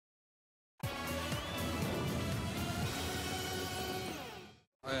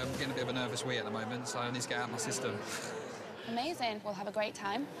getting a bit of a nervous wee at the moment, so I need to get out of my system. Amazing. We'll have a great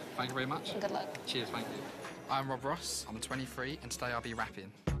time. Thank you very much. And good luck. Cheers, thank you. I'm Rob Ross, I'm 23, and today I'll be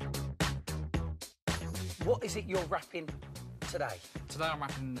rapping. What is it you're rapping today? Today I'm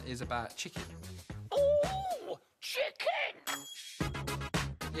rapping is about chicken. Oh, chicken!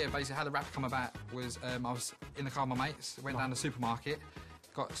 Yeah, basically how the rap come about was I was in the car with my mates, went down the supermarket,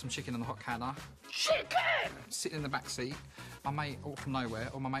 got some chicken on the hot counter. Chicken! Sitting in the back seat, my mate, all from nowhere,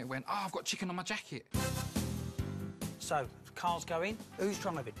 my mate went, oh, I've got chicken on my jacket. So, car's going. Who's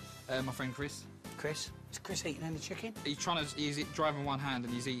driving? My friend Chris. Chris? Is Chris eating any chicken? He's driving one hand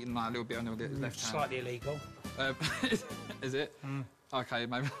and he's eating like a little bit on the left hand. Slightly illegal. Is it? Mm. OK,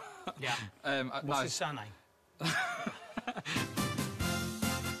 maybe. Yeah. What's his surname?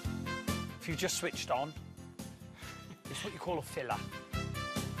 If you just switched on, it's what you call a filler.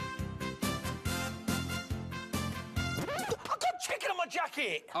 I've got chicken on my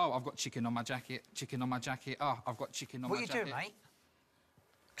jacket! Oh, I've got chicken on my jacket. Chicken on my jacket. Oh, I've got chicken on my jacket. What are you doing, mate?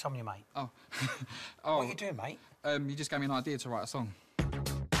 Tell me, your mate. Oh. Oh. What are you doing, mate? You just gave me an idea to write a song.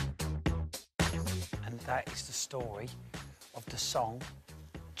 And that is the story of the song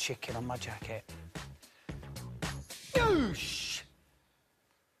Chicken on My Jacket. Goosh!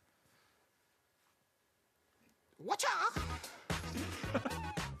 Watch out!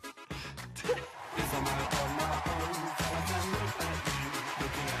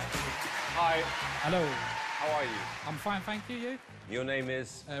 Hi. Hello. How are you? I'm fine, thank you. You? Your name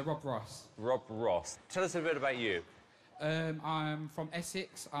is? Rob Ross. Rob Ross. Tell us a bit about you. I'm from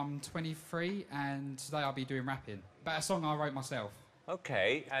Essex, I'm 23, and today I'll be doing rapping. About a song I wrote myself.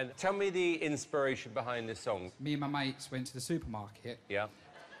 OK, and tell me the inspiration behind this song. Me and my mates went to the supermarket. Yeah.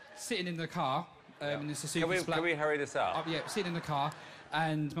 Sitting in the car, and it's a super Can we hurry this up? Yeah, sitting in the car,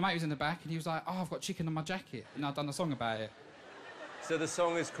 and my mate was in the back, and he was like, oh, I've got chicken on my jacket, and I've done a song about it. So the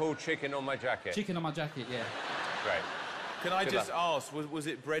song is called Chicken on My Jacket? Chicken on my jacket, yeah. Great. Can I just ask, was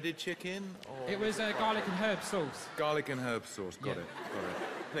it breaded chicken? Or... It was garlic and herb sauce. Garlic and herb sauce, got Yeah. it, got it.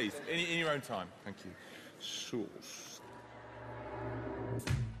 Please, in your own time, thank you. Sauce.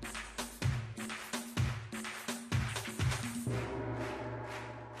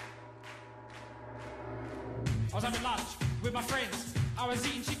 I was having lunch with my friends. I was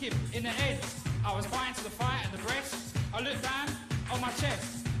eating chicken in the ends. I was biting to the thigh and the breast. I looked down on my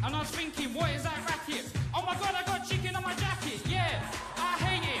chest and I was thinking, what is that racket? Oh my God, I got chicken on my jacket. Yeah, I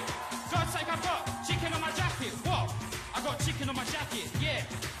hate it. God's sake, I've got chicken on my jacket. What? I got chicken on my jacket. Yeah,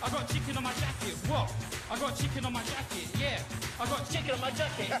 I got chicken on my jacket. What? I got chicken on my jacket. Yeah, I got chicken on my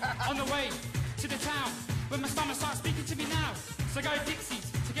jacket. On the way to the town, when my stomach starts speaking to me now. So I go to Dixie's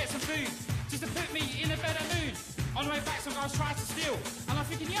to get some food, just to put me in a better mood. On the way back, some guys tried to steal, and I'm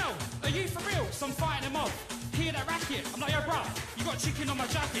thinking, yo, are you for real? So I'm fighting them off. Hear that racket? I'm like, yo, bruh, you got chicken on my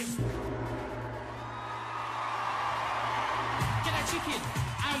jacket. Get that chicken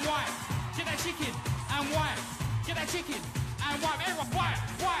and wipe. Get that chicken and wipe. Get that chicken and wipe. Everyone, wipe,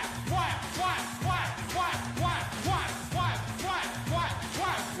 wipe, wipe, wipe, wipe, wipe, wipe, wipe, wipe, wipe, wipe,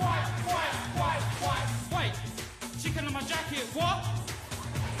 wipe, wipe, wipe, wipe, wipe. Wait, chicken on my jacket, what?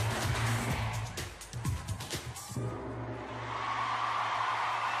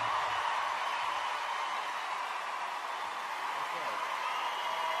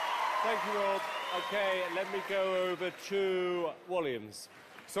 Thank you, Rob. OK, let me go over to Williams.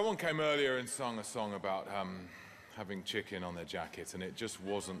 Someone came earlier and sung a song about having chicken on their jacket, and it just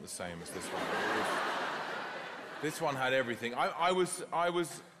wasn't the same as this one. This one had everything. I was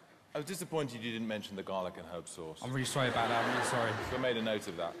disappointed you didn't mention the garlic and herb sauce. I'm really sorry about that, I'm really sorry. So I made a note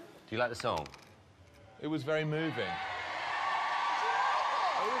of that. Do you like the song? It was very moving.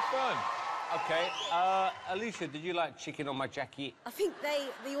 It was fun. OK, Alicia, did you like Chicken on My Jacket? I think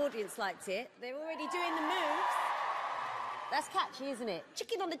the audience liked it. They're already doing the moves. That's catchy, isn't it?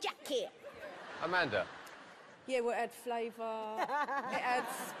 Chicken on the jacket. Amanda? Yeah, well, it adds flavour, it adds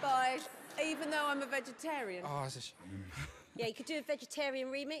spice, even though I'm a vegetarian. Oh, it's a shame. Yeah, you could do a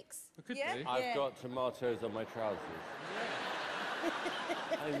vegetarian remix. We could Yeah. do. I've got tomatoes on my trousers.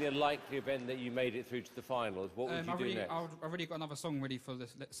 In the likely event that you made it through to the finals, what would you do next? I've already got another song ready for the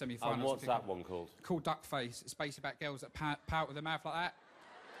semi-finals. And what's that one called? Called Duck Face. It's basically about girls that pout with their mouth like that.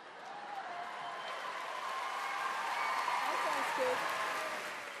 That sounds good.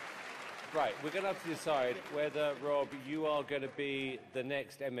 Right, we're going to have to decide whether, Rob, you are going to be the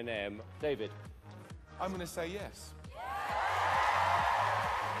next Eminem. David? I'm going to say yes.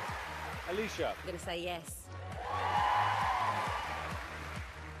 Alicia? I'm going to say yes.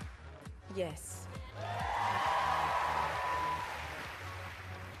 Yes.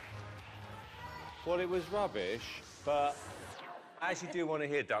 Well, it was rubbish, but I actually do want to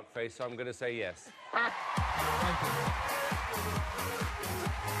hear Duckface, so I'm going to say yes.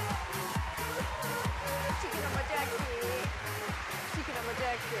 Chicken on my jacket. Chicken on my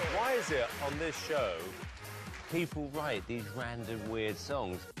jacket. Why is it on this show people write these random weird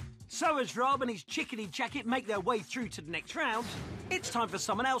songs? So as Rob and his chickeny jacket make their way through to the next round, it's time for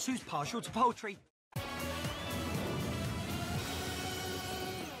someone else who's partial to poultry.